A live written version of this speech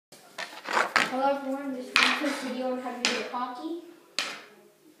Hello everyone, this is my first video on how to do the hockey.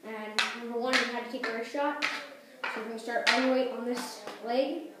 And number one is how to take a wrist shot. So you're going to start all your weight on this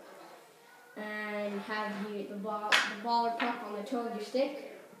leg and have the ball or puck on the toe of your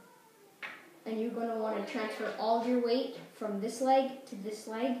stick. And you're going to want to transfer all of your weight from this leg to this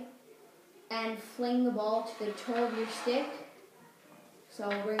leg and fling the ball to the toe of your stick. So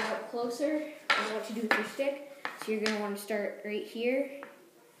I'll bring it up closer on what to do with your stick. So you're going to want to start right here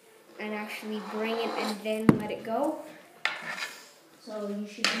and actually bring it and then let it go. So you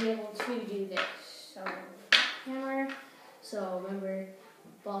should be able to do this. So camera. So remember,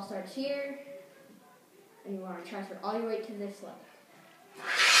 ball starts here, and you want to transfer all your weight to this leg.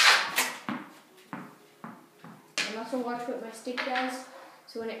 And also watch what my stick does.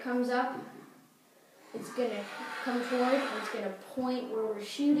 So when it comes up, it's gonna come forward and it's gonna point where we're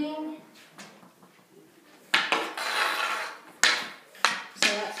shooting.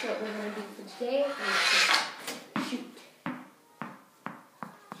 So that's what we're going to do for today.